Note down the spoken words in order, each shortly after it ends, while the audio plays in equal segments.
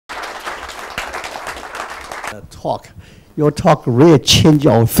talk. Your talk really changed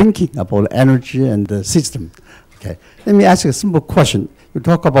our thinking about energy and the system. Okay, let me ask you a simple question. You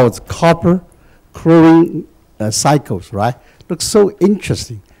talk about copper chlorine cycles, right? Looks so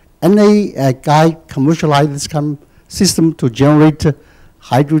interesting. Any guy commercialize this kind of system to generate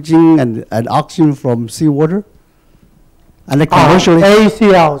hydrogen and oxygen from seawater? And commercially,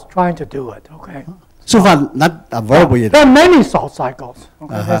 ACL is trying to do it. Okay. So far, not available yet. There are many salt cycles.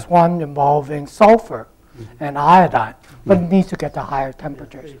 Okay? There's one involving sulfur and iodine, but it needs to get to higher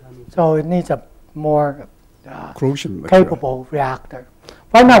temperatures. So it needs a more capable reactor.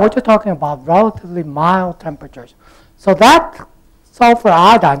 Right now, we're just talking about relatively mild temperatures. So that sulfur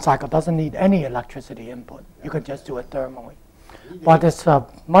iodine cycle doesn't need any electricity input. You can just do it thermally. But it's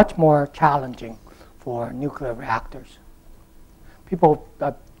much more challenging for nuclear reactors. People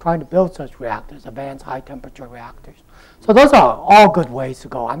are trying to build such reactors, advanced high-temperature reactors. So those are all good ways to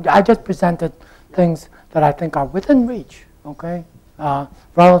go. I just presented things that I think are within reach, okay,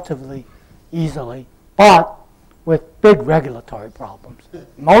 relatively easily, but with big regulatory problems.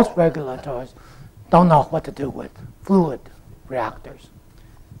 Most regulators don't know what to do with fluid reactors.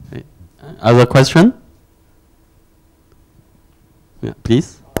 Okay. Other question? Yeah,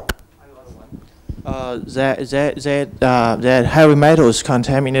 please. That heavy metals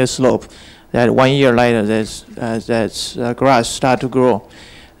contaminate slope, that 1 year later that grass start to grow.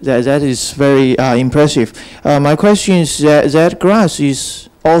 That is very impressive. My question is that grass is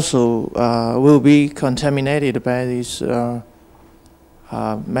also will be contaminated by these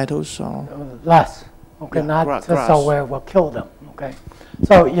metals? Or? Less. Okay, yeah, not so where it will kill them. Okay,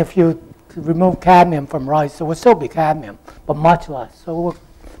 so if you remove cadmium from rice, it will still be cadmium, but much less. So it will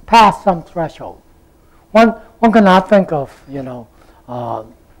pass some threshold. One cannot think of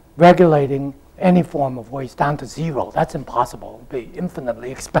regulating any form of waste down to zero. That's impossible. It would be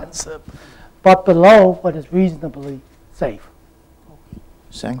infinitely expensive. But below what is reasonably safe.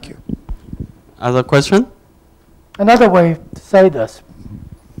 Thank you. Other question? Another way to say this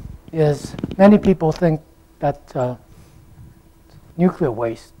is many people think that nuclear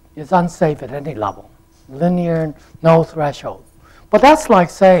waste is unsafe at any level, linear, no threshold. But that's like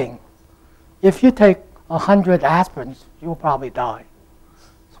saying, if you take 100 aspirins, you'll probably die.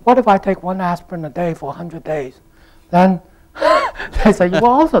 So what if I take 1 aspirin a day for 100 days? Then they say, you will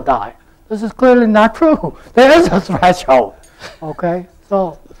also die. This is clearly not true. There is a threshold, okay?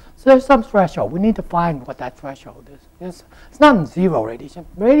 So there's some threshold. We need to find what that threshold is. It's not in zero radiation.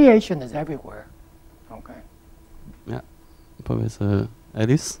 Radiation is everywhere, okay? Yeah, Professor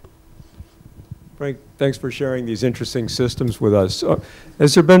Ellis? Frank, thanks for sharing these interesting systems with us.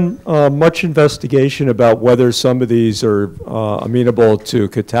 Has there been much investigation about whether some of these are amenable to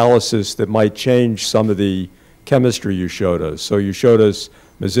catalysis that might change some of the chemistry you showed us? So you showed us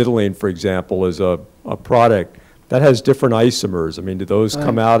mesitylene, for example, as a product that has different isomers. I mean, do those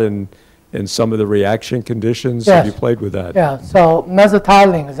come out in some of the reaction conditions? Yes. Have you played with that? Yeah, so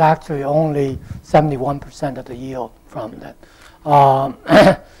mesitylene is actually only 71% of the yield from that.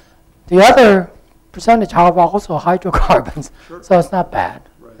 The other percentage, however, also hydrocarbons, sure. So it's not bad.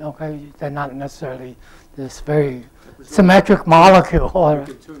 Right. Okay, they're not necessarily this very symmetric molecule. Or, you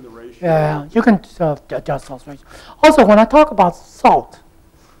can tune the ratio. Yeah, you can adjust those ratios. Also, when I talk about salt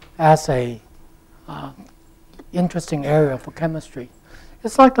as a interesting area for chemistry,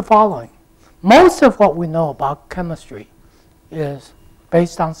 it's like the following. Most of what we know about chemistry is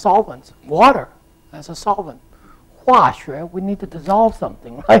based on solvents. Water as a solvent. Wash, right? We need to dissolve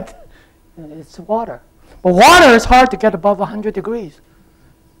something, right? It's water. But water is hard to get above 100 degrees.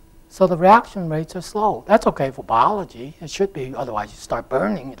 So the reaction rates are slow. That's okay for biology. It should be, otherwise you start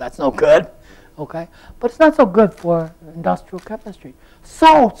burning. That's no good. Okay? But it's not so good for industrial chemistry.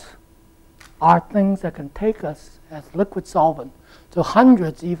 Salts are things that can take us as liquid solvent to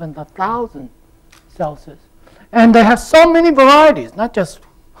hundreds, even 1,000 Celsius. And they have so many varieties, not just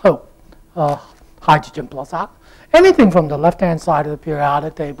hydrogen plus oxygen. Anything from the left-hand side of the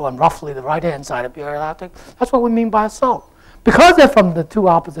periodic table and roughly the right-hand side of the periodic, that's what we mean by a salt. Because they're from the two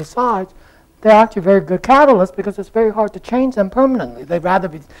opposite sides, they're actually very good catalysts because it's very hard to change them permanently. They'd rather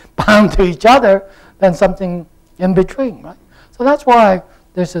be bound to each other than something in between, right? So that's why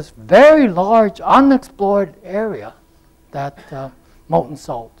there's this very large unexplored area that molten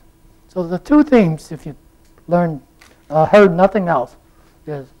salt. So the two themes, if you heard nothing else,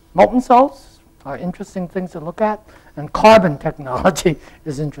 is molten salts are interesting things to look at, and carbon technology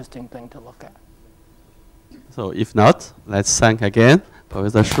is an interesting thing to look at. So if not, let's thank again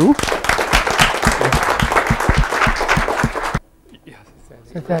Professor Shu.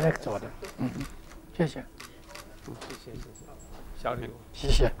 Synthetic order. 谢谢。谢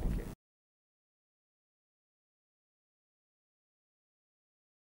谢。